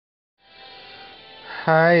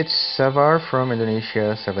Hi, it's Saffar from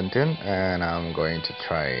Indonesia 17, and I'm going to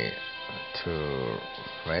try to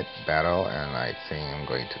write battle, and I think I'm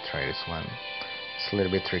going to try this one. It's a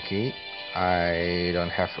little bit tricky. I don't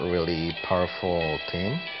have a really powerful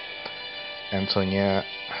team, and Sonya,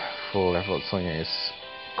 full level Sonya is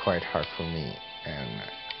quite hard for me, and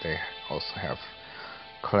they also have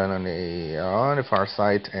Colin on the far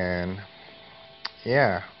side, and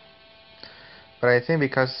yeah. But I think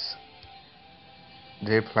because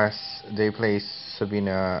they play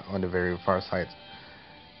Sabina on the very far side,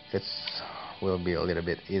 it will be a little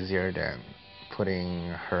bit easier than putting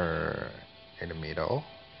her in the middle,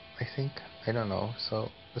 I think. I don't know, so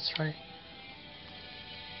let's try.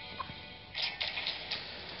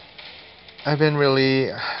 I've had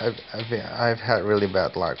really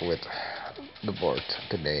bad luck with the board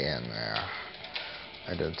today, and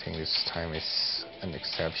I don't think this time is an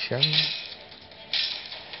exception.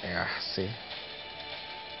 Yeah, see.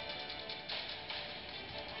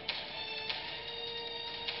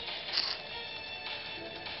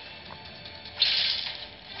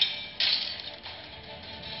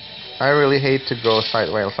 I really hate to go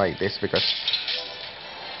sideways like this because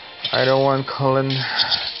I don't want Colin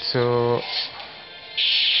to,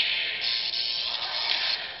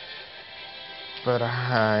 but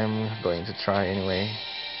I'm going to try anyway.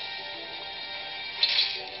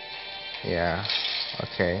 Yeah,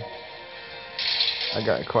 okay. I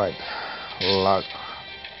got quite luck.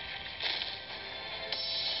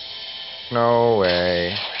 No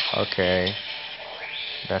way. Okay.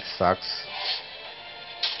 That sucks.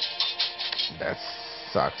 That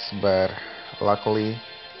sucks, but luckily,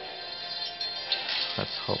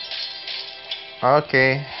 let's hope.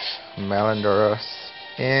 Okay. Melandoros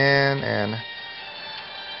in, and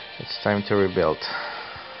it's time to rebuild.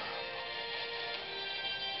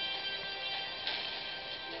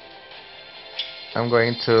 I'm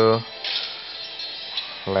going to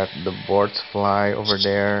let the boards fly over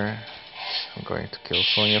there. I'm going to kill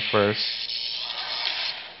Sonya first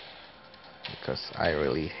because I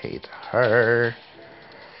really hate her.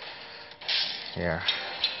 Yeah.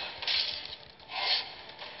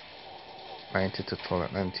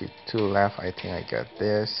 92 left. I think I got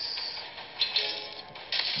this.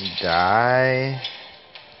 Die.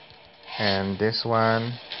 And this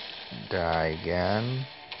one. Die again.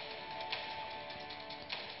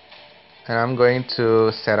 And I'm going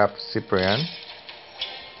to set up Cyprian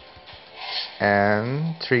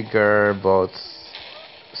and trigger both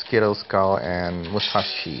Skittle Skull and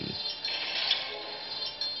Musashi.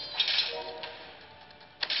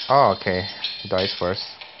 Oh, okay. Dies first.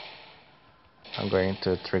 I'm going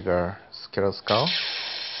to trigger Skittle Skull.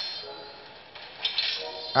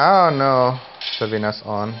 Oh no, Sabina's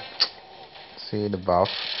on. See the buff.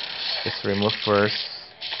 It's removed first.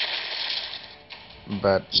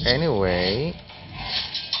 But anyway,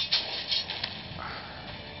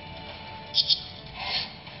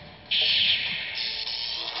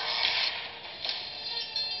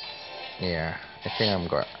 yeah, I think I've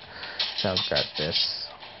got this.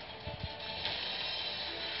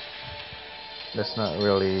 That's not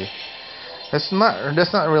really. That's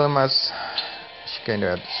not really much she can do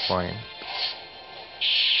at this point.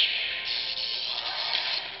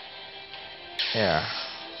 Yeah.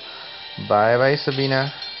 Bye bye,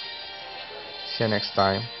 Sabina. See you next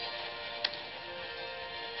time.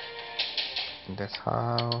 That's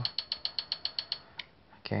how.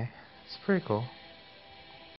 Okay, it's pretty cool.